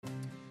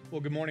Well,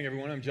 good morning,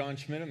 everyone. I'm John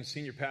Schmidt. I'm the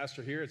senior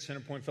pastor here at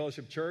Centerpoint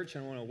Fellowship Church,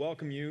 and I want to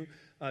welcome you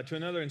to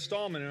another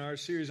installment in our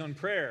series on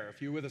prayer.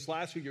 If you were with us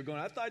last week, you're going,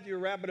 I thought you were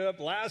wrapping it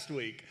up last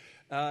week.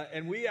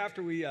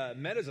 After we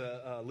met as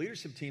a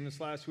leadership team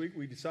this last week,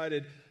 we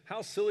decided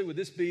how silly would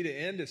this be to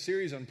end a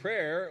series on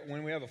prayer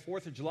when we have a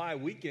 4th of July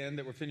weekend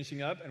that we're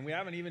finishing up, and we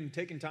haven't even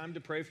taken time to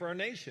pray for our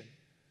nation.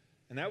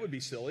 And that would be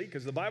silly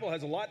because the Bible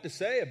has a lot to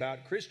say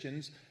about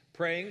Christians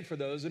praying for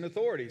those in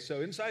authority.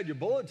 So inside your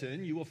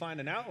bulletin, you will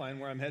find an outline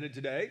where I'm headed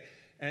today.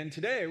 And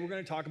today, we're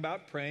going to talk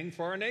about praying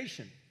for our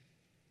nation.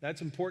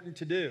 That's important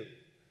to do.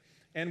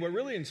 And what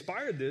really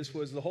inspired this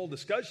was the whole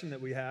discussion that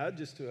we had,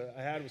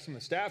 I had with some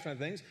of the staff and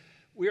things.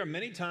 We are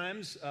many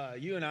times,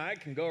 you and I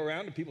can go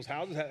around to people's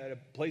houses, at a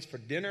place for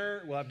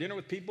dinner. We'll have dinner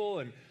with people,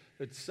 and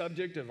the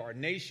subject of our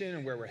nation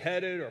and where we're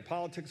headed, or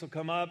politics will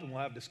come up, and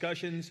we'll have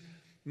discussions.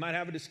 You might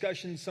have a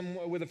discussion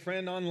somewhere with a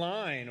friend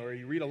online, or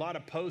you read a lot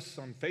of posts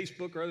on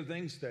Facebook or other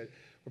things where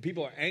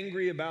people are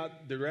angry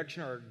about the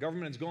direction our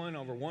government is going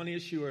over one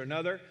issue or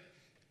another.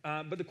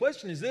 But the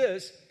question is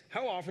this: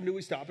 how often do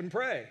we stop and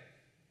pray?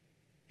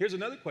 Here's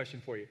another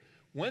question for you.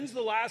 When's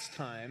the last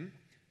time,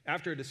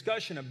 after a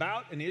discussion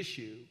about an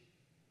issue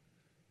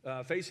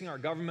facing our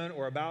government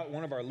or about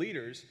one of our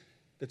leaders,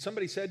 that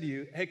somebody said to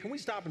you, hey, can we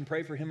stop and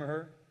pray for him or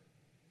her?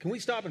 Can we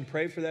stop and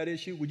pray for that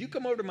issue? Would you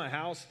come over to my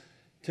house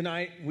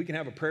tonight and we can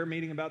have a prayer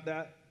meeting about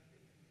that?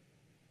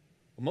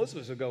 Well, most of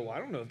us will go, well, I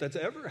don't know if that's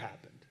ever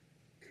happened.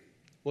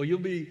 Well, you'll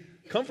be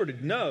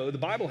comforted to know the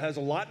Bible has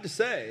a lot to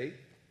say.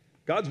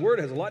 God's Word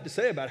has a lot to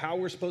say about how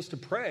we're supposed to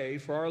pray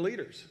for our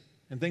leaders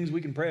and things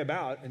we can pray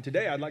about. And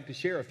today I'd like to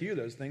share a few of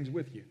those things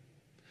with you.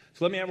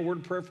 So let me have a word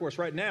of prayer for us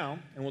right now,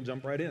 and we'll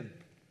jump right in.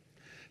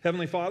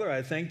 Heavenly Father,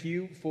 I thank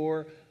you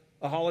for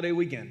a holiday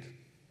weekend.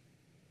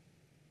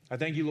 I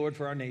thank you, Lord,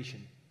 for our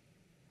nation.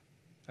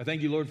 I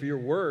thank you, Lord, for your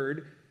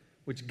Word,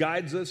 which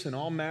guides us in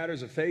all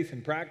matters of faith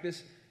and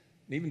practice,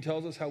 and even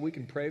tells us how we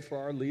can pray for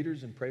our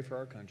leaders and pray for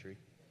our country.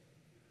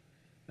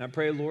 And I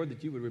pray, Lord,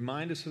 that you would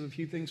remind us of a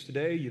few things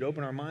today. You'd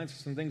open our minds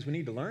to some things we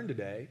need to learn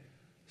today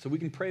so we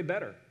can pray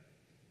better.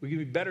 We can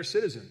be better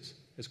citizens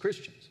as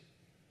Christians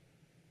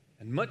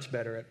and much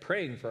better at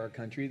praying for our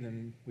country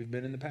than we've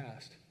been in the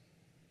past.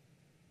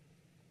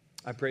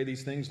 I pray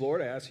these things,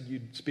 Lord. I ask that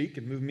you'd speak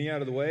and move me out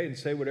of the way and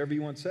say whatever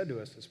you want said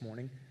to us this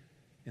morning.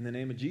 In the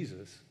name of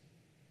Jesus,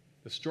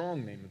 the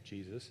strong name of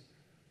Jesus,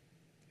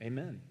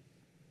 amen.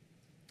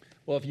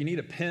 Well, if you need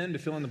a pen to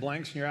fill in the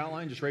blanks in your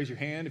outline, just raise your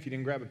hand. If you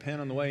didn't grab a pen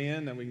on the way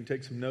in, then we can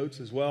take some notes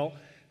as well.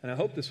 And I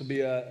hope this will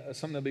be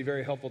something that will be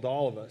very helpful to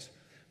all of us.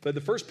 But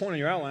the first point on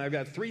your outline, I've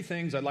got 3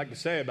 things I'd like to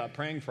say about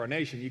praying for our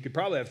nation. You could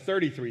probably have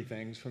 33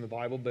 things from the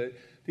Bible, but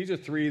these are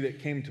 3 that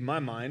came to my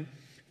mind.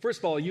 First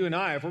of all, you and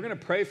I, if we're going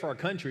to pray for our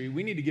country,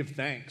 we need to give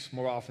thanks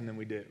more often than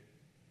we do.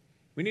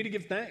 We need to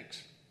give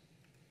thanks.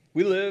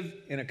 We live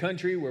in a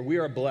country where we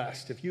are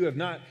blessed. If you have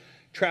not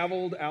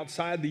traveled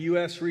outside the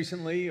U.S.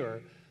 recently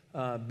or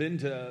been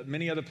to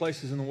many other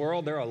places in the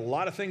world, there are a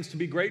lot of things to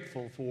be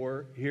grateful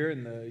for here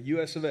in the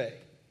U.S. of A.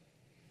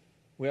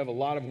 We have a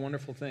lot of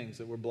wonderful things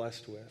that we're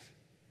blessed with.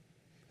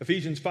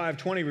 Ephesians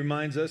 5:20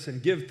 reminds us,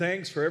 and give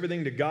thanks for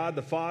everything to God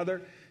the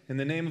Father in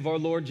the name of our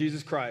Lord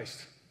Jesus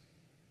Christ.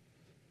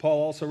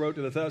 Paul also wrote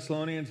to the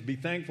Thessalonians, be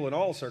thankful in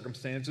all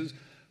circumstances,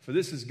 for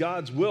this is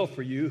God's will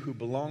for you who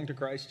belong to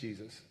Christ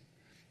Jesus.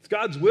 It's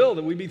God's will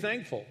that we be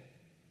thankful.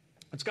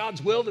 It's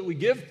God's will that we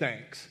give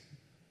thanks.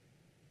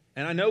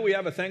 And I know we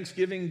have a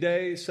Thanksgiving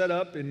Day set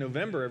up in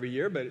November every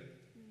year, but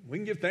we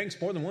can give thanks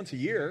more than once a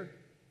year.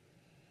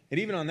 And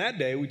even on that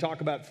day, we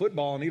talk about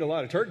football and eat a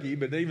lot of turkey,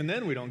 but even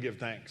then we don't give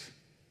thanks.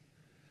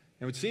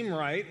 It would seem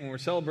right when we're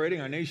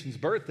celebrating our nation's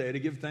birthday to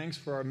give thanks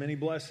for our many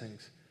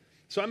blessings.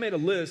 So I made a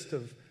list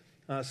of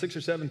 6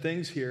 or 7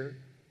 things here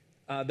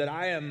that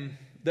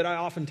I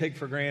often take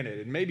for granted,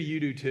 and maybe you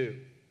do too.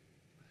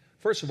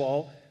 First of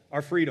all,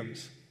 our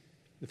freedoms.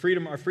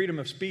 Our freedom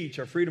of speech,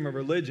 our freedom of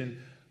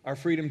religion, our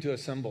freedom to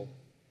assemble.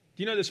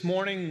 Do you know this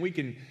morning we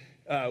can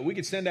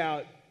send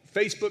out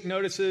Facebook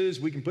notices,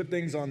 we can put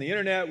things on the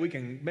internet, we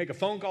can make a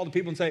phone call to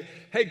people and say,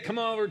 hey, come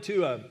over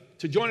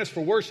to join us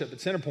for worship at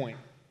Centerpoint.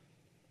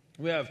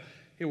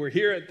 We're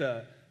here at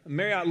the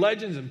Marriott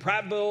Legends in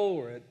Prattville,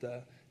 we're at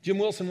the Jim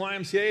Wilson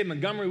YMCA in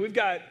Montgomery. We've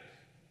got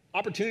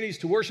opportunities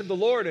to worship the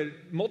Lord at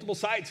multiple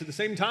sites at the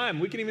same time.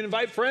 We can even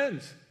invite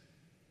friends.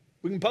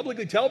 We can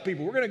publicly tell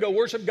people we're going to go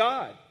worship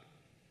God.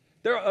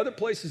 There are other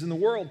places in the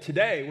world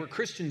today where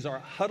Christians are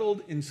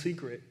huddled in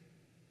secret.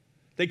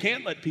 They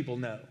can't let people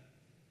know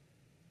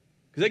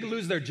because they could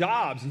lose their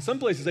jobs. In some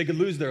places, they could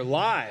lose their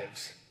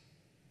lives.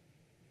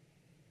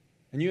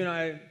 And you and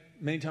I,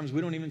 many times, we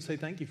don't even say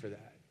thank you for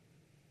that.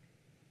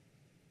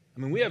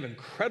 I mean, we have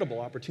incredible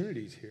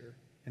opportunities here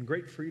and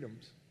great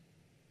freedoms.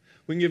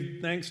 We can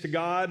give thanks to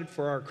God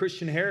for our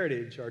Christian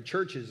heritage, our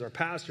churches, our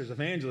pastors,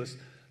 evangelists,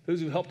 those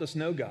who helped us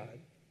know God.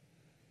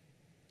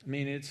 I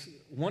mean, it's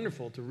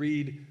wonderful to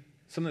read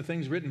some of the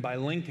things written by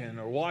Lincoln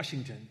or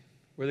Washington,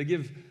 where they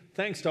give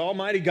thanks to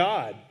Almighty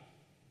God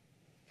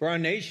for our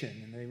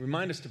nation, and they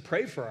remind us to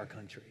pray for our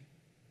country.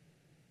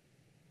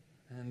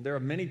 And there are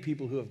many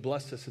people who have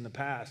blessed us in the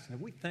past, and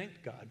have we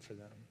thanked God for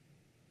them?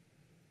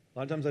 A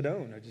lot of times I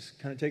don't. I just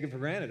kind of take it for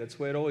granted. That's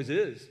the way it always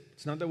is.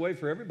 It's not that way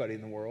for everybody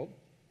in the world.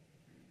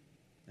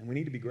 And we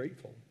need to be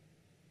grateful.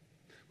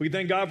 We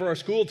thank God for our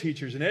school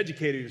teachers and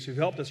educators who've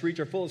helped us reach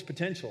our fullest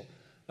potential.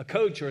 A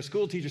coach or a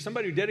school teacher,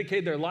 somebody who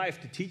dedicated their life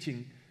to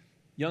teaching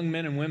young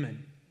men and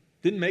women.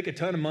 Didn't make a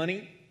ton of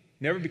money,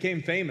 never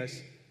became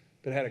famous,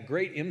 but had a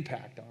great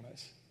impact on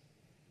us.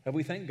 Have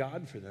we thanked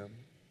God for them?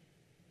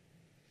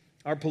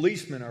 Our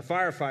policemen, our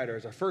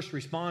firefighters, our first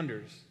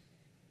responders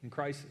in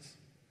crisis.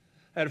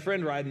 I had a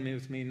friend riding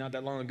with me not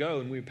that long ago,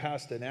 and we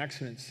passed an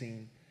accident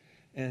scene.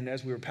 And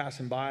as we were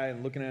passing by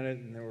and looking at it,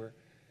 and there were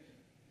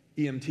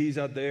EMTs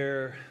out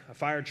there, a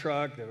fire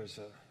truck, there was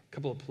a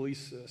couple of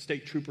police,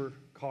 state trooper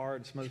car,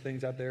 and some other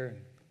things out there,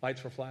 and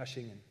lights were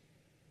flashing. And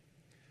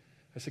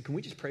I said, can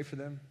we just pray for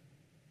them?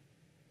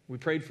 We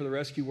prayed for the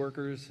rescue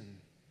workers, and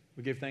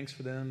we gave thanks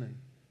for them. And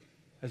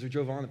as we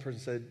drove on, the person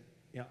said,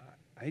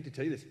 I hate to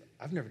tell you this,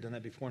 I've never done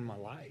that before in my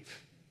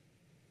life.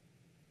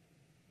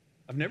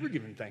 I've never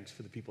given thanks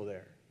for the people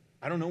there.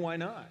 I don't know why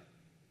not.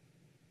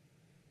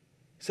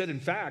 He said, in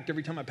fact,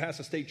 every time I pass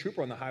a state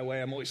trooper on the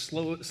highway, I'm always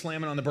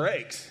slamming on the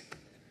brakes.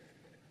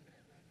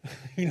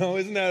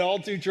 Isn't that all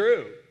too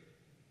true?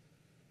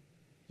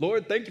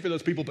 Lord, thank you for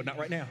those people, but not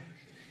right now.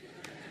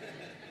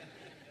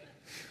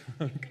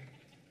 And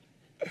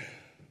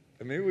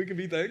maybe we can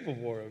be thankful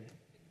for them.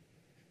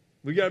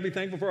 We got to be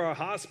thankful for our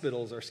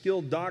hospitals, our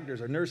skilled doctors,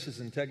 our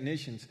nurses and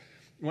technicians.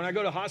 When I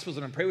go to hospitals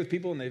and I pray with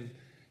people and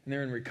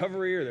they're in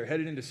recovery or they're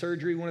headed into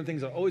surgery, one of the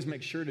things I always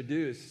make sure to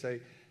do is to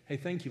say, hey,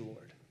 thank you,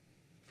 Lord,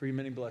 for your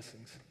many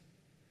blessings.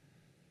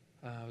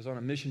 I was on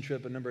a mission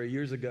trip a number of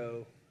years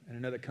ago in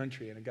another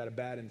country, and I got a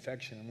bad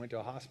infection and went to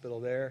a hospital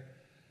there,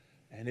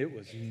 and it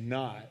was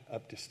not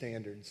up to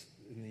standards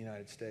in the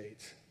United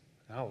States.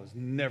 I was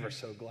never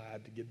so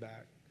glad to get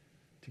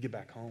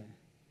back home.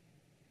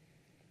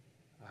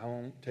 I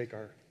won't take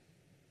our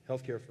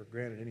health care for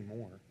granted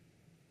anymore.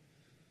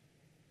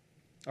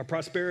 Our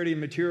prosperity and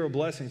material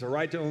blessings, our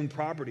right to own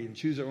property and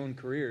choose our own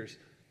careers.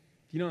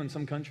 In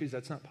some countries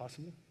that's not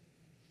possible.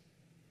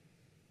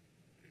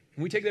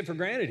 And we take that for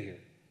granted here.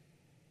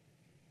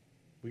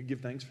 We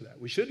give thanks for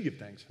that. We should give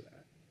thanks for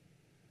that.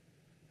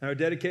 And our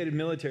dedicated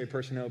military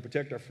personnel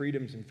protect our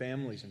freedoms and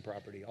families and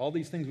property. All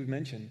these things we've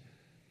mentioned,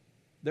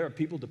 there are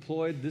people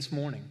deployed this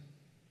morning.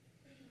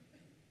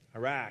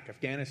 Iraq,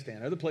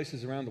 Afghanistan, other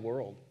places around the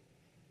world,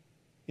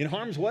 in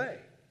harm's way. And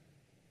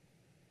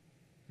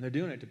they're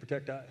doing it to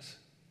protect us.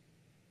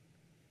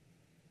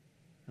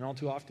 And all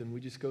too often, we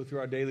just go through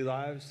our daily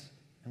lives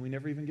and we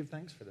never even give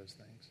thanks for those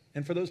things.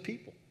 And for those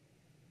people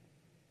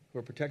who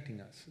are protecting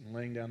us and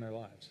laying down their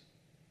lives.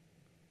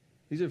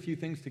 These are a few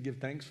things to give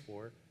thanks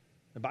for.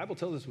 The Bible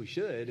tells us we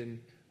should,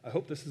 and I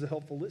hope this is a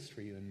helpful list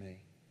for you and me.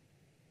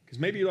 Because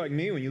maybe you're like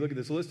me when you look at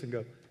this list and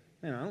go,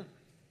 man,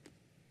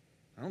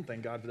 I don't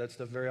thank God for that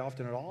stuff very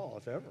often at all,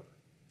 if ever.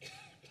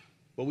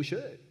 But we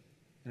should.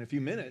 In a few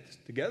minutes,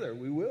 together,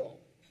 we will.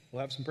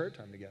 We'll have some prayer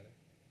time together.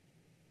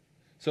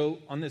 So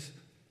on this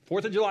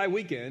 4th of July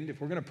weekend, if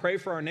we're going to pray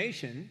for our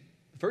nation,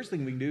 the first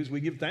thing we can do is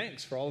we give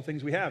thanks for all the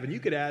things we have. And you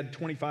could add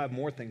 25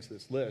 more things to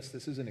this list.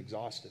 This isn't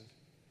exhaustive.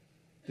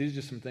 These are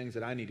just some things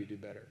that I need to do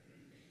better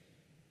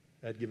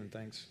at giving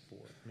thanks for.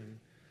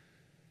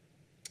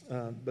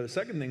 But a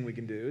second thing we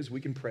can do is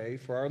we can pray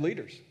for our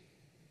leaders.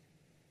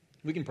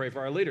 We can pray for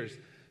our leaders.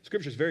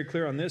 Scripture is very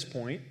clear on this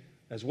point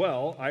as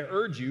well. I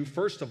urge you,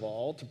 first of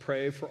all, to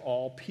pray for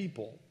all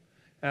people.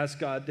 Ask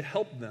God to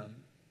help them.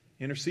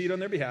 Intercede on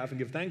their behalf and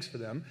give thanks for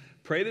them.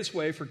 Pray this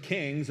way for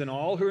kings and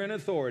all who are in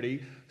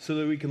authority so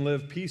that we can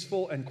live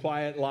peaceful and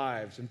quiet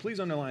lives. And please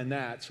underline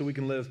that, so we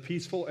can live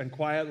peaceful and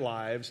quiet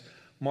lives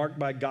marked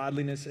by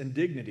godliness and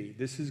dignity.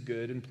 This is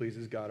good and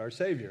pleases God our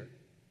Savior.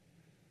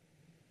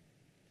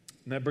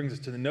 And that brings us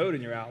to the note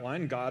in your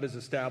outline. God has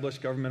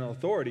established governmental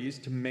authorities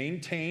to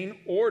maintain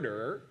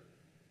order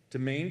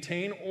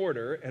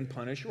and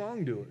punish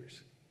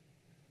wrongdoers.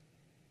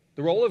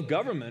 The role of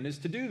government is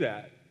to do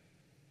that,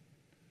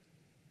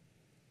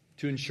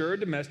 to ensure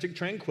domestic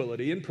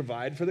tranquility and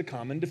provide for the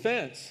common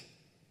defense.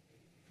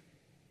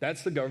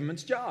 That's the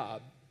government's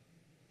job.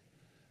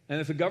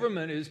 And if the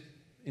government is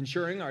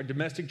ensuring our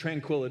domestic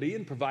tranquility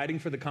and providing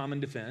for the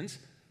common defense,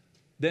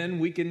 then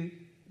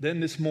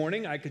this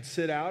morning I could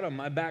sit out on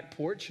my back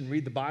porch and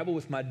read the Bible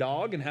with my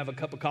dog and have a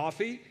cup of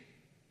coffee,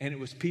 and it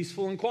was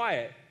peaceful and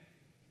quiet.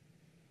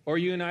 Or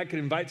you and I could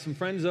invite some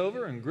friends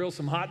over and grill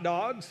some hot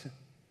dogs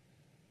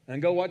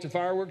and go watch a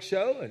fireworks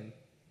show, and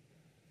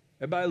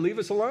everybody leave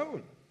us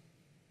alone.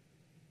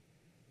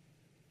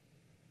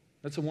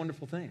 That's a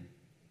wonderful thing.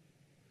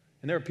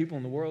 And there are people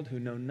in the world who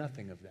know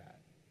nothing of that.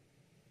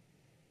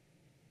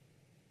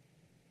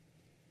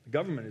 The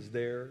government is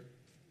there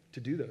to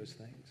do those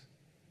things.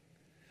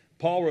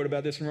 Paul wrote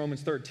about this in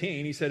Romans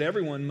 13. He said,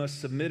 everyone must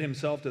submit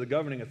himself to the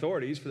governing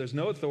authorities, for there's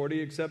no authority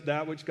except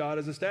that which God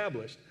has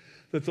established.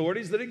 The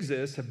authorities that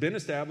exist have been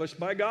established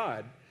by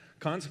God.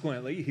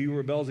 Consequently, he who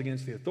rebels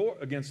against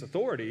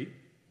authority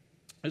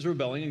is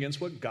rebelling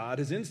against what God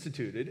has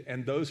instituted,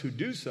 and those who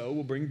do so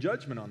will bring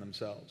judgment on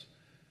themselves.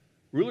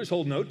 Rulers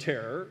hold no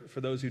terror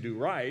for those who do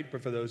right,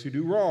 but for those who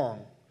do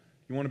wrong.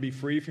 You want to be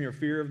free from your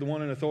fear of the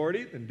one in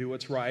authority? Then do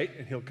what's right,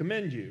 and he'll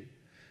commend you.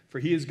 For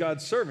he is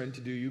God's servant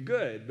to do you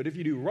good. But if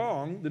you do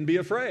wrong, then be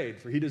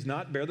afraid, for he does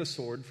not bear the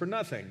sword for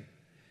nothing.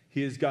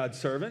 He is God's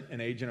servant,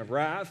 an agent of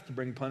wrath, to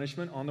bring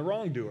punishment on the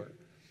wrongdoer.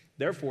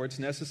 Therefore, it's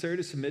necessary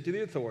to submit to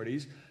the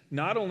authorities,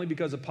 not only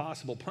because of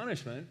possible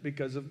punishment,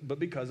 but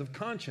because of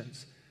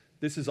conscience.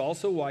 This is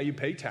also why you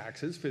pay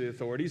taxes, for the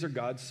authorities are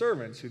God's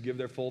servants who give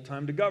their full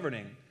time to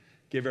governing.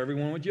 Give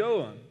everyone what you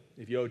owe them.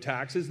 If you owe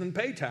taxes, then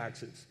pay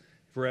taxes.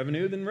 If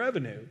revenue, then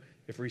revenue.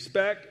 If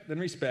respect, then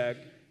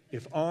respect.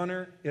 If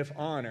honor,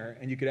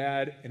 and you could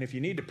add, and if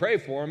you need to pray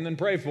for them, then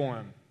pray for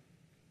them.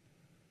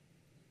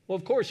 Well,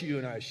 of course you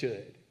and I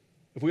should.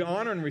 If we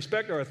honor and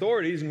respect our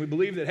authorities and we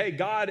believe that, hey,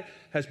 God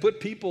has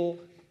put people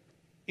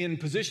in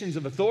positions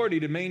of authority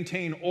to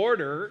maintain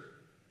order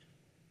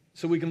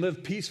so we can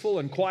live peaceful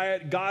and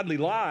quiet, godly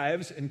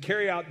lives and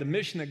carry out the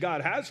mission that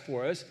God has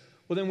for us,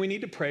 well, then we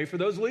need to pray for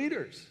those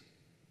leaders.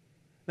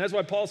 And that's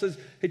why Paul says,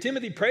 hey,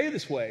 Timothy, pray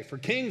this way for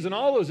kings and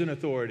all those in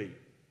authority.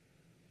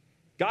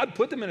 God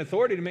put them in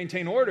authority to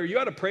maintain order. You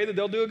ought to pray that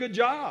they'll do a good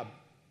job.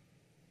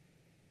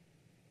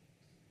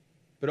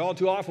 But all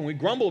too often we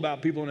grumble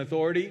about people in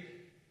authority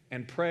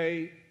and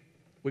pray.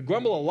 We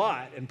grumble a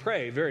lot and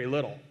pray very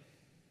little.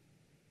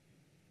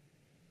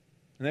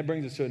 And that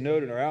brings us to a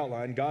note in our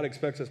outline. God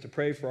expects us to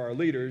pray for our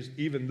leaders,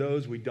 even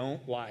those we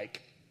don't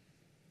like.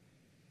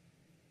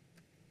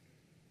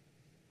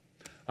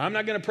 I'm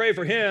not going to pray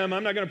for him.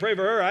 I'm not going to pray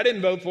for her. I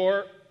didn't vote for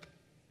her.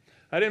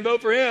 I didn't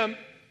vote for him.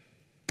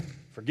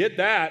 Forget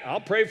that. I'll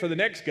pray for the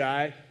next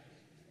guy.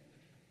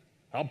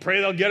 I'll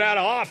pray they'll get out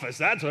of office.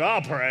 That's what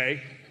I'll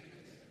pray.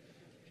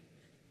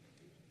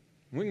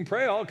 We can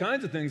pray all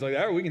kinds of things like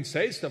that, or we can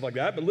say stuff like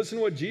that, but listen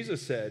to what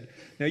Jesus said.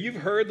 Now, you've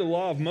heard the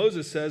law of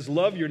Moses says,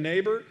 love your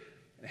neighbor,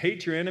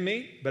 hate your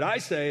enemy. But I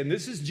say, and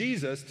this is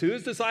Jesus to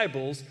his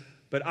disciples,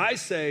 but I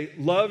say,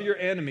 love your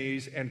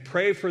enemies and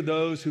pray for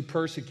those who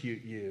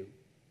persecute you.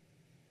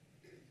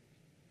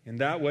 In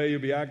that way,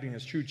 you'll be acting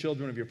as true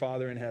children of your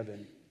Father in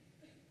heaven.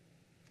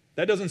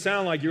 That doesn't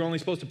sound like you're only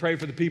supposed to pray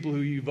for the people who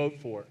you vote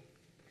for.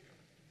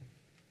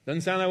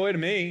 Doesn't sound that way to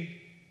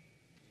me.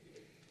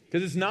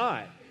 Because it's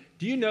not.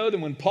 Do you know that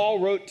when Paul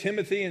wrote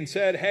Timothy and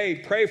said, hey,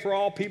 pray for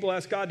all people,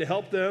 ask God to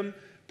help them,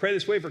 pray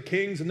this way for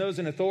kings and those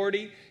in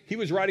authority, he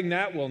was writing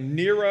that while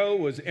Nero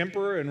was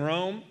emperor in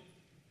Rome.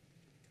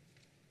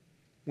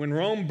 When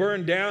Rome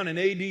burned down in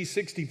AD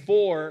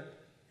 64,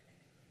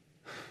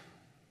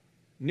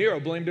 Nero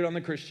blamed it on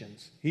the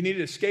Christians. He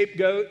needed a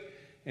scapegoat,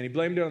 and he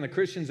blamed it on the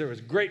Christians. There was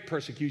great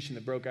persecution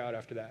that broke out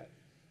after that.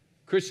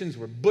 Christians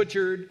were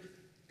butchered,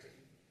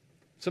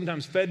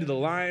 sometimes fed to the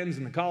lions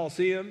in the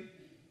Colosseum,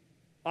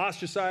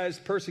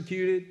 ostracized,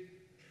 persecuted.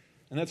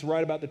 And that's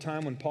right about the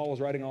time when Paul was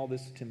writing all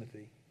this to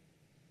Timothy.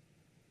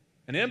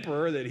 An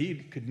emperor that he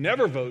could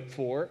never vote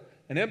for,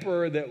 an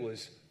emperor that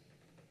was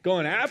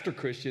going after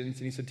Christians,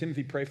 and he said,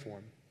 Timothy, pray for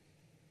him.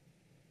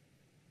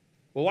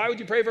 Well, why would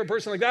you pray for a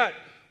person like that?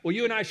 Well,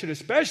 you and I should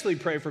especially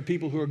pray for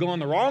people who are going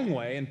the wrong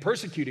way and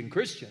persecuting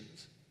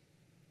Christians.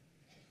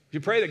 You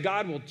pray that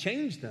God will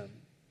change them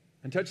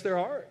and touch their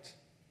hearts.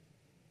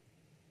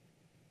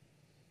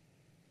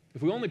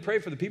 If we only pray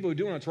for the people who are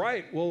doing what's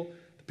right, well,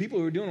 the people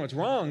who are doing what's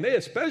wrong, they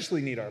especially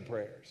need our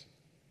prayers.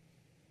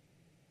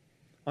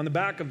 On the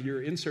back of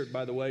your insert,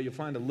 by the way, you'll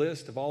find a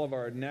list of all of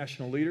our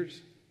national leaders.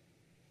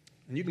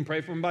 And you can pray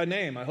for them by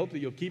name. I hope that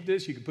you'll keep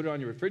this. You can put it on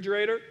your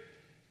refrigerator.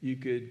 You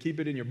could keep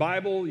it in your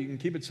Bible. You can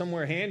keep it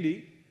somewhere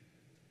handy.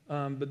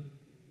 But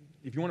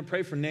if you want to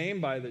pray for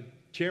name by the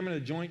chairman of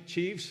the Joint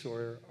Chiefs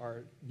or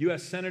our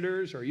U.S.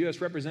 senators or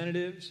U.S.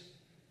 representatives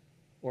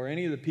or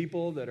any of the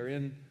people that are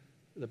in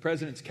the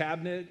president's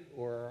cabinet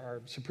or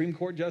our Supreme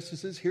Court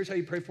justices, here's how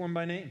you pray for them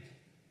by name.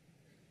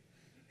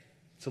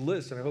 It's a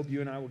list, and I hope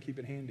you and I will keep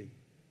it handy.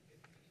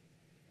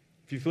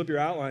 If you flip your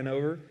outline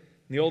over, in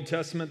the Old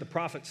Testament, the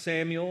prophet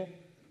Samuel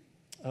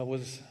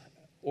was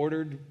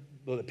ordered,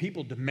 well, the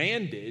people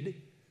demanded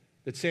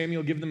that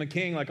Samuel give them a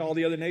king like all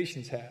the other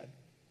nations had.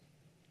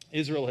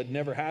 Israel had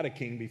never had a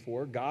king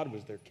before. God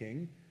was their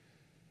king.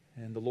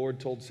 And the Lord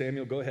told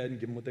Samuel, go ahead and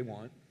give them what they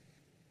want.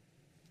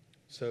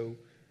 So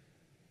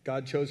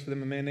God chose for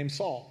them a man named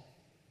Saul.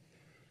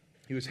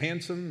 He was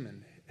handsome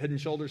and head and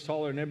shoulders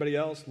taller than everybody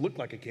else, looked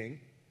like a king.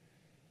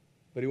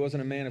 But he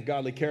wasn't a man of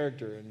godly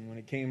character. And when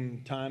it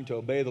came time to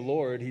obey the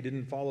Lord, he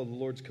didn't follow the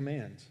Lord's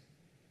commands.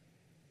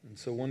 And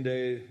so one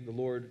day the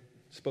Lord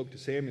spoke to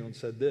Samuel and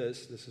said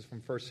this. This is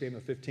from 1 Samuel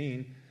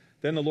 15.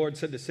 Then the Lord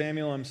said to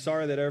Samuel, I'm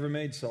sorry that I ever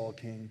made Saul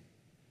king,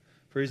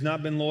 for he's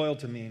not been loyal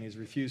to me and he's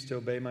refused to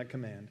obey my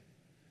command.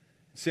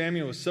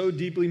 Samuel was so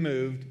deeply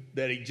moved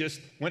that he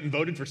just went and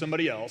voted for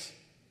somebody else.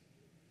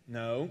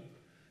 No.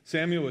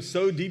 Samuel was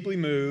so deeply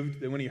moved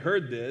that when he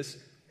heard this,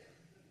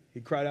 he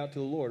cried out to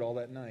the Lord all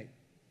that night.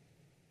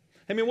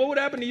 I mean, what would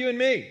happen to you and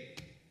me?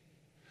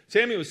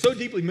 Samuel was so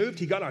deeply moved,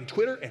 he got on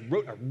Twitter and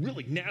wrote a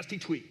really nasty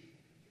tweet.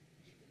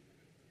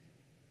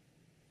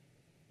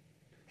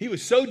 He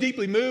was so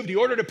deeply moved, he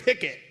ordered a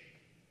picket.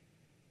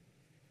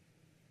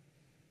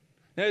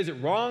 Now, is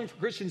it wrong for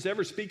Christians to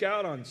ever speak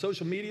out on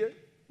social media?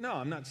 No,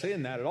 I'm not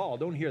saying that at all.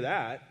 Don't hear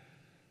that.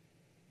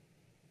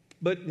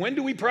 But when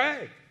do we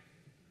pray?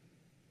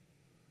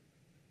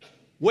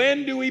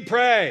 When do we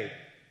pray?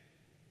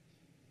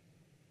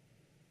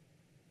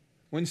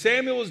 When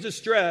Samuel was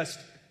distressed,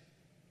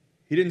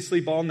 he didn't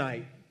sleep all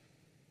night.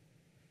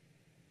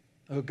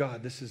 Oh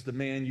God, this is the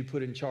man you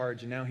put in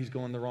charge, and now he's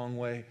going the wrong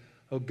way.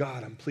 Oh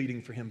God, I'm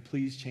pleading for him.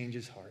 Please change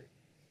his heart.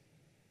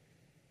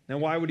 Now,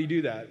 why would he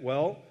do that?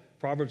 Well,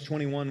 Proverbs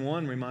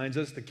 21:1 reminds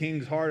us the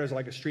king's heart is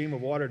like a stream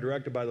of water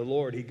directed by the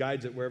Lord. He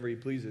guides it wherever he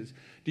pleases.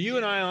 Do you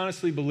and I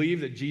honestly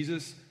believe that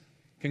Jesus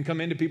can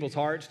come into people's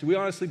hearts? Do we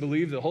honestly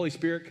believe the Holy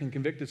Spirit can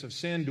convict us of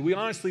sin? Do we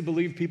honestly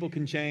believe people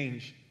can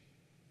change?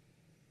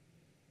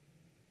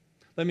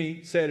 Let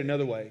me say it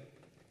another way.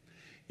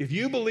 If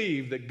you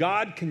believe that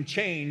God can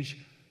change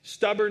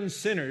stubborn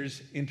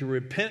sinners into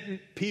repentant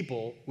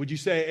people, would you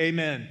say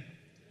amen?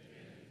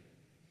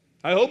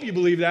 I hope you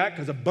believe that,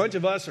 because a bunch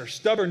of us are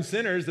stubborn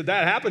sinners that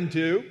happened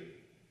to. I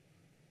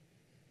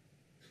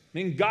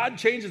mean, God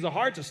changes the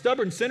hearts of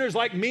stubborn sinners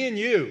like me and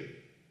you.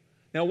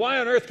 Now, why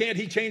on earth can't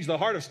he change the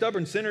heart of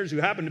stubborn sinners who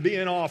happen to be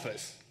in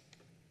office?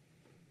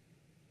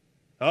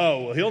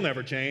 Oh, well, he'll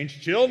never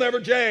change. She'll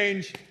never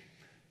change.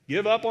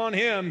 Give up on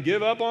him.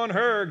 Give up on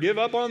her. Give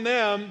up on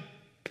them.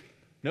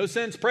 No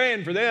sense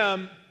praying for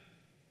them.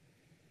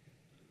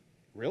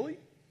 Really?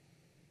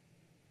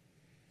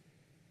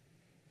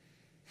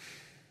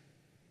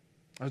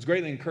 I was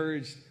greatly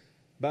encouraged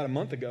about a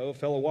month ago. A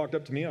fellow walked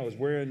up to me. I was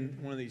wearing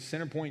one of these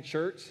Centerpoint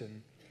shirts,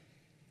 and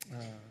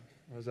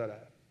I was at a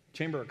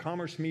Chamber of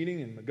Commerce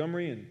meeting in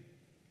Montgomery, and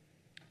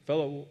a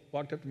fellow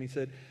walked up to me and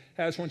said,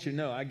 "Hey, I just want you to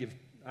know, I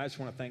just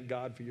want to thank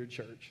God for your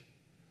church."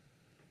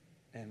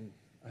 And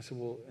I said,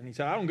 "Well," and he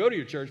said, "I don't go to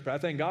your church, but I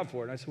thank God for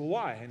it." And I said, "Well,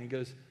 why?" And he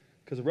goes,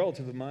 "Because a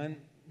relative of mine,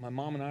 my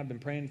mom and I have been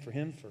praying for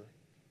him for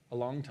a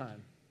long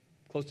time,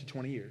 close to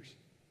 20 years.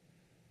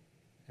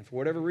 And for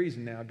whatever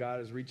reason now, God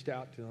has reached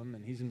out to him,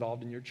 and he's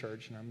involved in your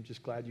church, and I'm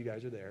just glad you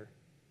guys are there.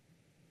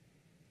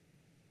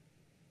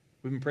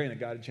 We've been praying that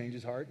God would change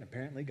his heart, and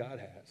apparently God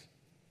has."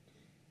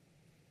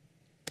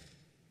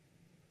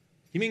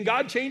 You mean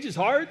God changes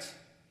hearts?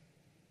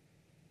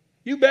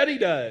 You bet he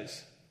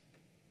does.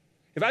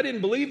 If I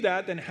didn't believe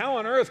that, then how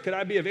on earth could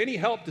I be of any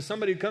help to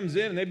somebody who comes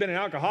in and they've been an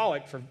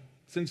alcoholic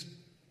since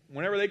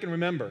whenever they can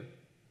remember?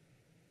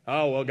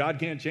 Oh, well, God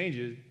can't change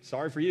you.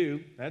 Sorry for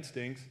you. That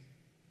stinks.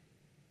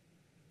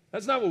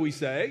 That's not what we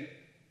say.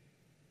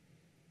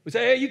 We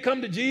say, hey, you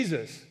come to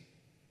Jesus.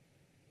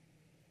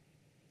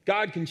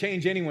 God can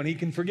change anyone. He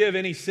can forgive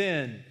any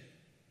sin.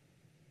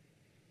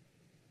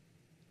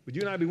 Would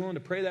you and I be willing to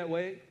pray that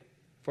way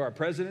for our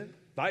president,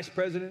 vice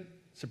president,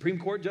 Supreme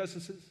Court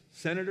justices,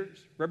 senators,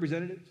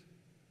 representatives?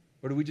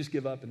 Or do we just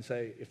give up and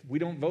say, if we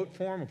don't vote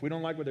for them, if we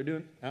don't like what they're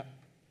doing,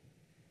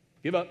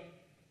 give up?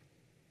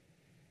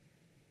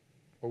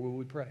 Or will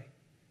we pray?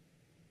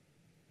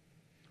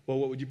 Well,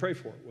 what would you pray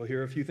for? Well,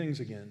 here are a few things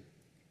again.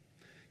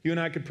 You and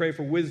I could pray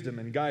for wisdom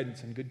and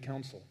guidance and good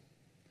counsel.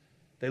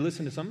 They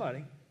listen to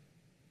somebody.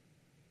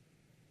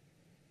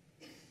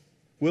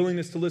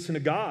 Willingness to listen to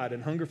God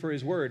and hunger for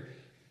his word.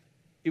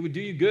 It would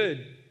do you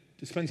good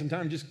to spend some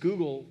time, just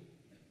Google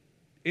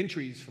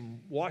entries from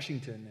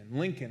Washington and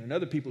Lincoln and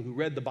other people who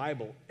read the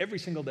Bible every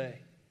single day.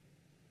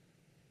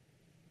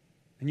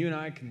 And you and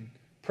I can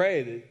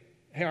pray that,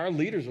 hey, our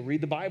leaders will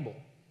read the Bible.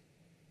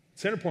 At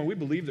Centerpoint, we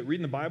believe that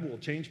reading the Bible will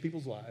change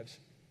people's lives.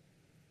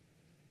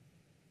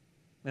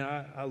 And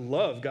I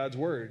love God's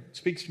word. It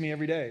speaks to me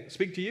every day. It'll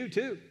speak to you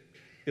too.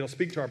 It'll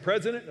speak to our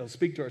president. It'll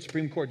speak to our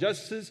Supreme Court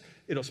justices.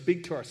 It'll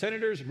speak to our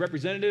senators and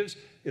representatives.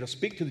 It'll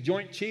speak to the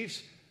Joint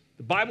Chiefs.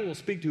 The Bible will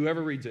speak to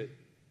whoever reads it.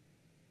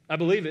 I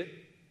believe it.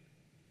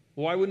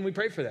 Well, why wouldn't we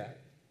pray for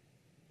that?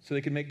 So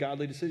they can make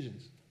godly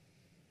decisions.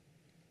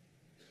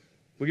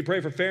 We could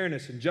pray for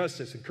fairness and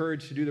justice and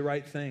courage to do the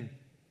right thing.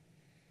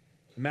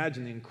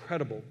 Imagine the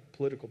incredible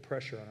political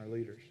pressure on our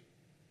leaders.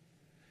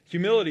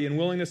 Humility and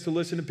willingness to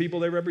listen to people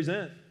they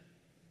represent.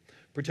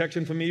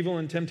 Protection from evil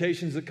and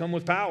temptations that come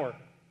with power.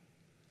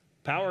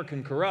 Power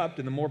can corrupt,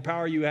 and the more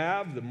power you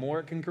have, the more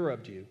it can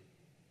corrupt you.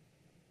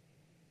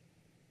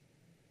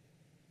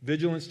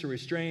 Vigilance to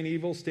restrain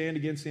evil, stand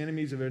against the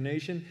enemies of our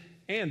nation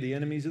and the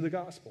enemies of the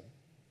gospel.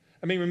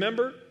 I mean,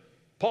 remember,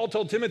 Paul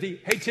told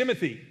Timothy, hey,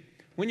 Timothy,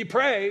 when you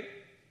pray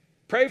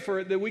for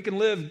it that we can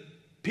live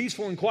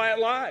peaceful and quiet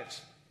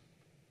lives.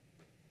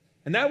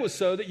 And that was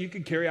so that you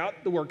could carry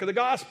out the work of the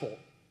gospel,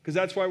 because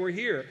that's why we're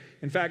here.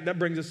 In fact, that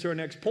brings us to our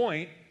next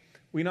point.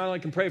 We not only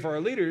can pray for our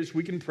leaders,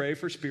 we can pray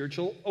for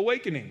spiritual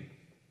awakening.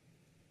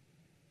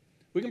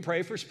 We can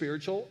pray for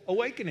spiritual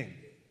awakening.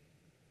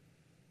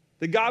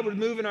 That God would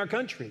move in our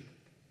country.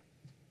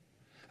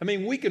 I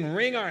mean, we can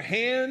wring our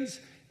hands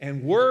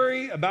and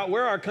worry about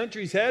where our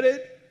country's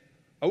headed,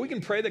 or we can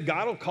pray that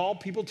God will call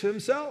people to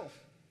himself.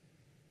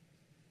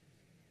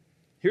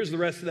 Here's the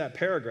rest of that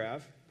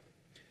paragraph.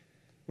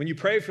 When you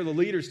pray for the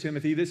leaders,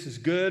 Timothy, this is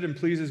good and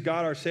pleases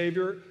God our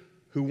Savior,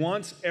 who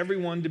wants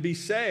everyone to be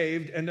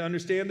saved and to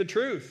understand the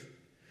truth.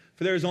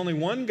 For there is only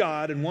one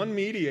God and one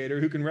mediator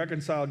who can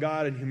reconcile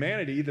God and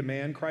humanity, the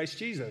man Christ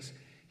Jesus.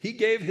 He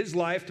gave his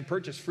life to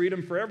purchase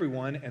freedom for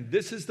everyone, and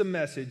this is the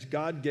message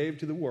God gave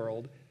to the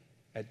world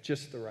at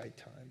just the right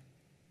time.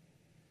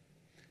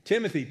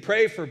 Timothy,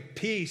 pray for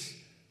peace,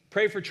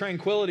 pray for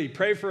tranquility,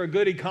 pray for a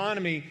good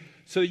economy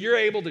so that you're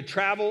able to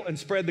travel and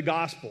spread the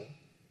gospel.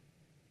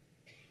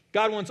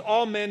 God wants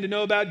all men to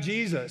know about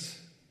Jesus.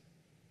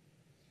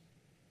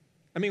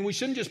 I mean, we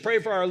shouldn't just pray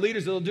for our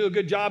leaders that they'll do a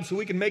good job so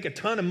we can make a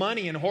ton of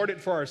money and hoard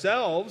it for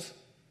ourselves.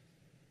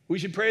 We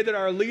should pray that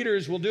our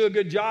leaders will do a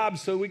good job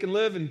so we can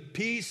live in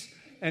peace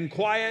and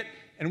quiet,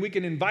 and we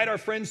can invite our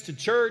friends to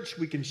church.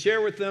 We can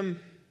share with them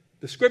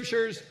the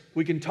scriptures.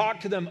 We can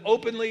talk to them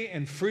openly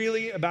and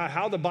freely about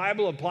how the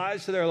Bible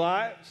applies to their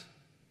lives.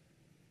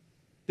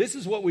 This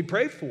is what we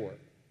pray for.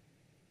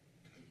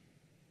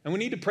 And we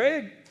need to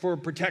pray for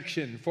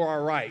protection for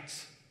our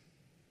rights.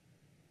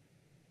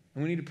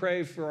 And we need to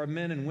pray for our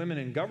men and women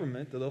in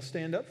government that they'll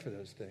stand up for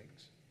those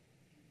things.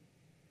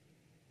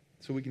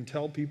 So we can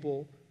tell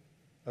people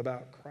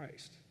about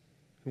Christ,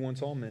 who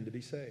wants all men to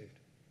be saved.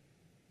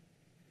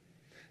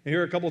 And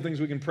here are a couple of things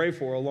we can pray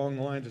for along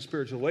the lines of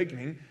spiritual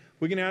awakening.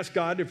 We can ask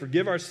God to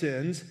forgive our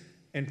sins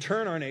and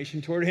turn our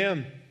nation toward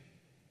Him.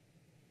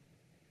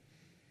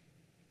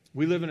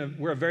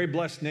 We're a very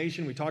blessed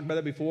nation. We talked about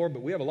that before,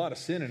 but we have a lot of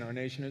sin in our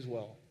nation as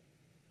well.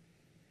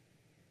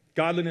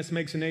 Godliness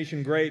makes a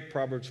nation great,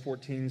 Proverbs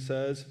 14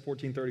 says,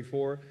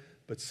 14:34,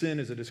 but sin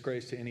is a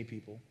disgrace to any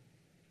people.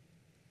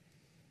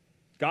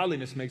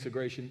 Godliness makes a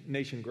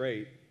nation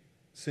great.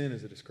 Sin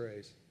is a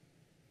disgrace.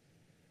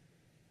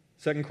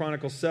 2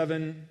 Chronicles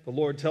 7, the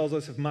Lord tells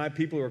us, if my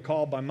people who are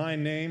called by my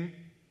name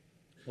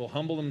will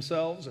humble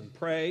themselves and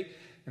pray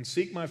and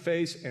seek my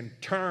face and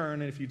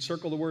turn, and if you'd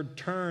circle the word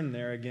turn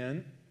there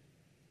again,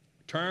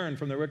 turn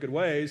from their wicked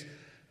ways,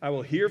 I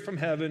will hear from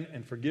heaven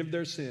and forgive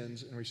their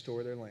sins and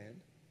restore their land.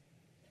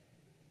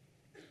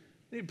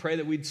 We need to pray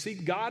that we'd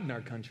seek God in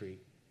our country.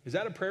 Is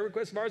that a prayer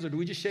request of ours, or do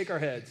we just shake our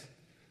heads?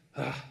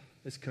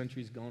 This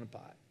country's going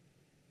apart.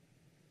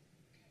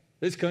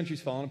 This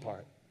country's falling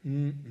apart.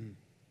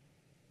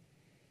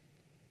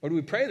 Or do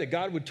we pray that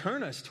God would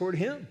turn us toward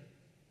Him,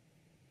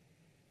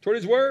 toward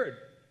His Word?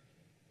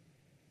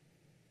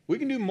 We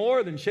can do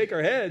more than shake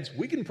our heads.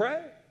 We can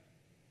pray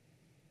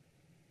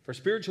for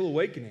spiritual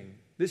awakening.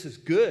 This is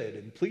good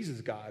and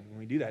pleases God when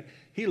we do that.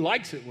 He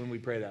likes it when we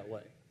pray that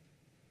way.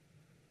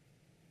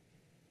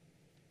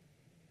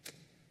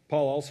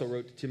 Paul also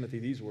wrote to Timothy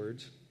these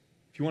words.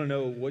 If you want to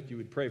know what you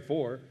would pray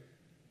for,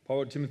 Paul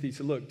wrote to Timothy, he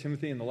said, look,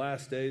 Timothy, in the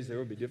last days there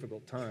will be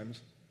difficult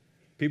times.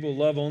 People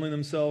will love only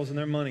themselves and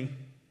their money.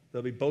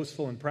 They'll be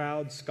boastful and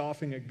proud,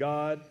 scoffing at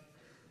God,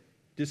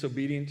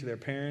 disobedient to their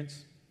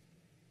parents,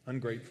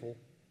 ungrateful.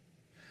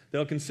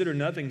 They'll consider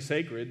nothing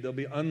sacred. They'll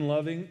be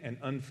unloving and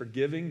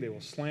unforgiving. They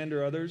will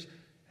slander others,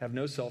 have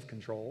no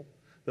self-control.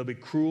 They'll be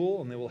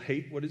cruel and they will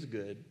hate what is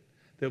good.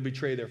 They'll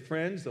betray their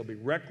friends. They'll be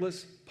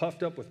reckless,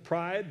 puffed up with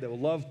pride. They will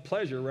love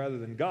pleasure rather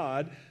than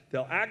God.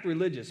 They'll act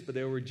religious, but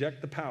they will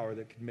reject the power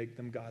that can make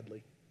them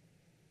godly.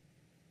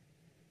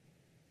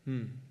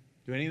 Do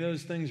any of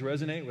those things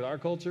resonate with our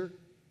culture?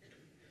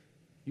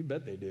 You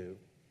bet they do.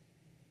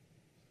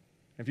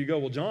 If you go,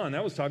 well, John,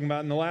 that was talking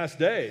about in the last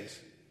days.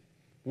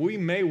 We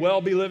may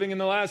well be living in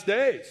the last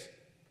days.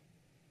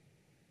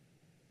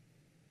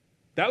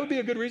 That would be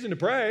a good reason to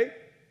pray.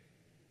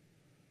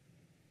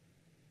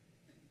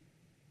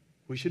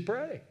 We should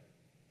pray.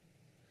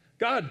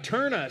 God,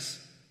 turn us.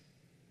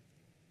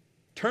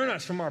 Turn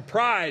us from our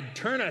pride.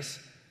 Turn us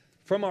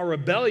from our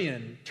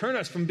rebellion. Turn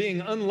us from being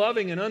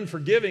unloving and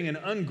unforgiving and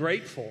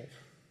ungrateful.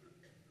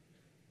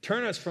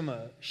 Turn us from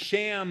a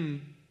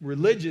sham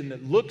religion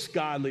that looks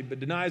godly but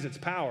denies its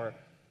power.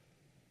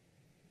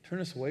 Turn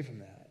us away from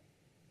that.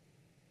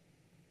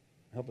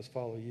 Help us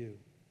follow you.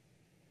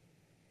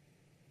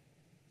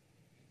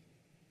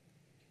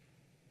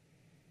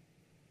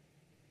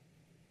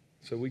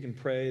 So we can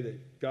pray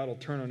that God will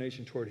turn our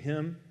nation toward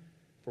Him.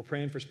 If we're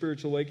praying for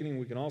spiritual awakening,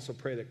 we can also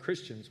pray that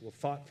Christians will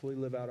thoughtfully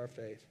live out our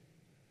faith.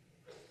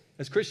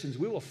 As Christians,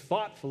 we will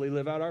thoughtfully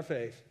live out our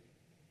faith.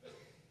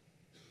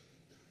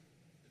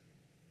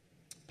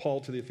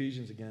 Paul to the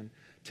Ephesians again.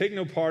 Take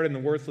no part in the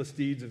worthless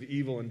deeds of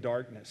evil and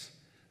darkness.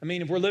 I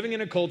mean, if we're living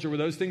in a culture where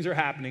those things are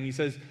happening, he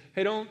says,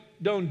 hey,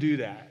 don't do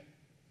that.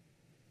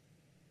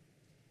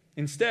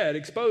 Instead,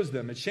 expose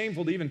them. It's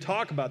shameful to even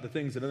talk about the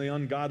things that the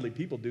ungodly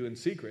people do in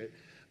secret.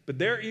 But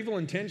their evil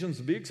intentions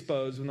will be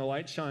exposed when the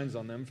light shines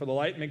on them, for the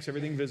light makes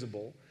everything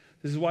visible.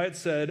 This is why it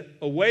said,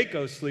 awake,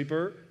 O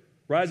sleeper,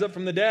 rise up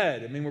from the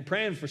dead. I mean, we're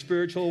praying for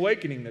spiritual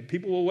awakening, that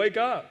people will wake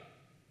up.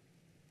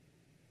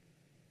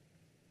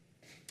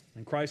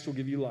 And Christ will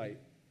give you light.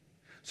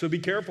 So be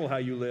careful how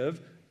you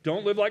live.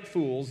 Don't live like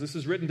fools. This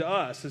is written to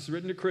us. This is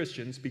written to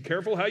Christians. Be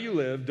careful how you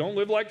live. Don't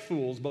live like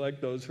fools, but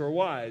like those who are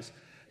wise.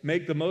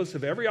 Make the most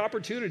of every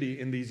opportunity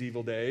in these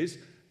evil days.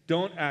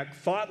 Don't act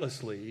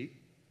thoughtlessly,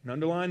 and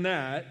underline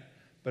that,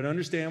 but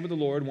understand what the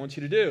Lord wants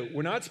you to do.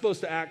 We're not supposed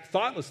to act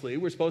thoughtlessly.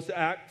 We're supposed to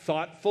act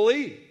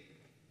thoughtfully.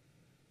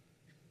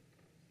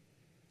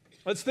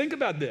 Let's think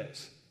about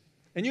this.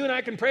 And you and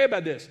I can pray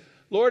about this.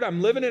 Lord,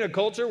 I'm living in a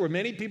culture where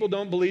many people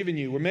don't believe in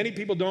you, where many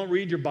people don't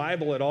read your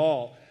Bible at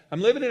all.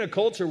 I'm living in a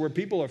culture where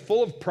people are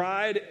full of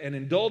pride and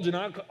indulge in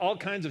all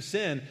kinds of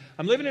sin.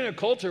 I'm living in a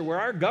culture where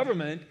our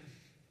government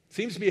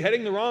seems to be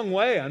heading the wrong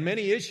way on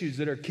many issues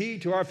that are key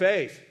to our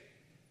faith.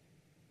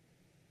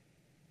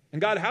 And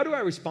God, how do I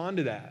respond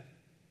to that?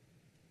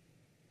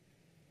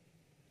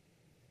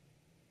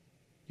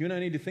 You and I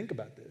need to think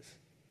about this.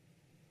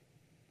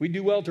 We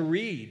do well to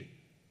read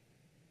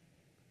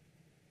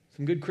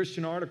some good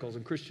Christian articles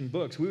and Christian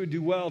books. We would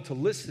do well to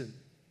listen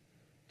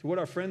to what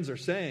our friends are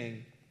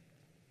saying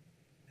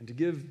and to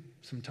give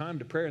some time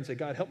to prayer and say,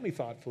 God, help me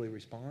thoughtfully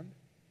respond.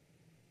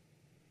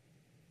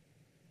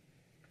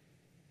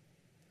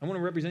 I want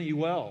to represent you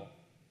well.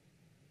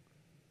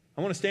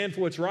 I want to stand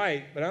for what's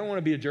right, but I don't want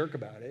to be a jerk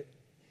about it.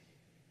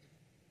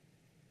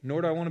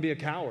 Nor do I want to be a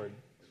coward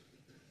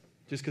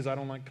just because I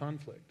don't like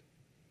conflict.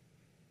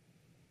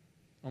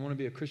 I want to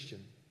be a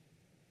Christian.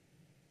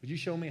 Would you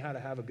show me how to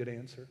have a good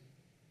answer?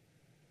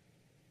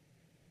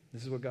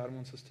 This is what God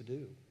wants us to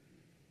do.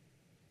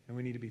 And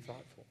we need to be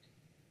thoughtful.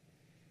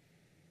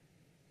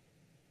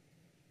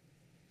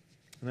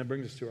 And that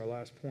brings us to our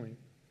last point,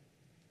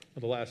 or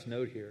the last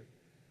note here.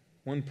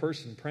 One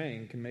person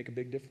praying can make a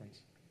big difference.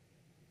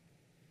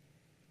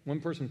 One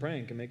person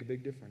praying can make a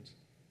big difference.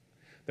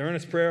 The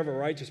earnest prayer of a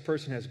righteous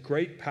person has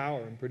great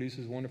power and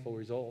produces wonderful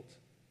results.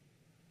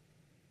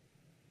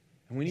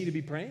 And we need to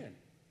be praying.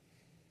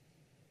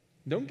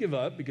 Don't give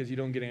up because you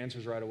don't get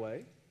answers right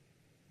away.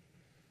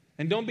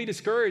 And don't be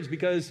discouraged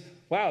because,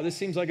 wow, this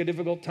seems like a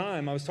difficult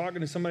time. I was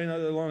talking to somebody not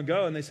that long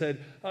ago, and they said,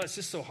 oh, it's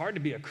just so hard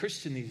to be a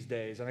Christian these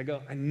days. And I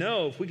go, I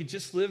know, if we could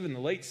just live in the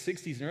late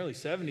 60s and early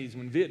 70s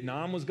when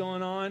Vietnam was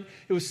going on,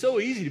 it was so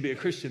easy to be a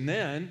Christian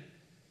then.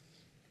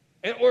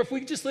 Or if we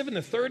could just live in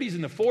the 30s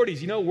and the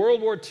 40s, you know,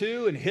 World War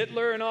II and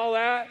Hitler and all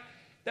that,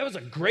 that was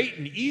a great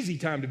and easy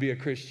time to be a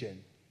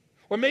Christian.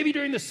 Or maybe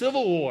during the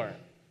Civil War,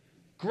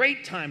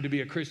 great time to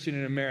be a Christian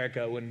in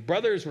America when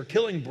brothers were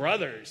killing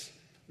brothers.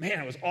 Man,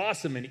 it was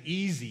awesome and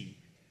easy.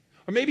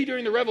 Or maybe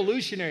during the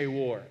Revolutionary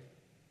War,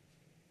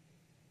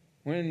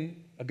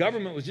 when a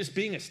government was just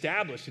being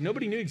established and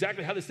nobody knew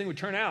exactly how this thing would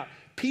turn out.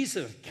 Piece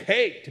of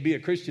cake to be a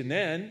Christian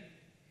then.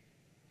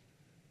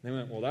 They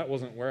went, well, that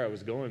wasn't where I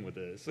was going with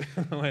this.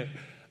 I went,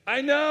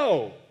 I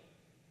know.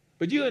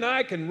 But you and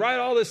I can write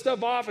all this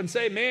stuff off and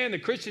say, man, the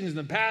Christians in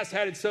the past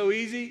had it so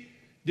easy.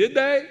 Did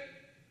they?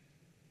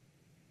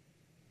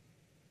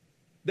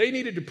 They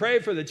needed to pray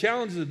for the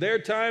challenges of their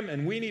time,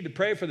 and we need to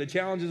pray for the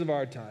challenges of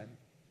our time.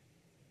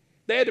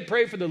 They had to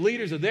pray for the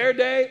leaders of their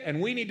day,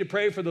 and we need to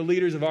pray for the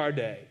leaders of our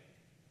day.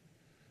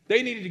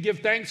 They needed to give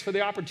thanks for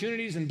the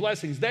opportunities and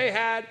blessings they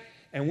had,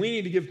 and we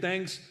need to give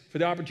thanks for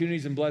the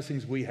opportunities and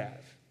blessings we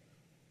have.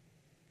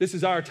 This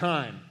is our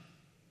time,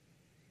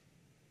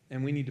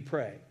 and we need to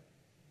pray.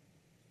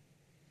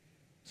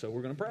 So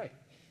we're going to pray.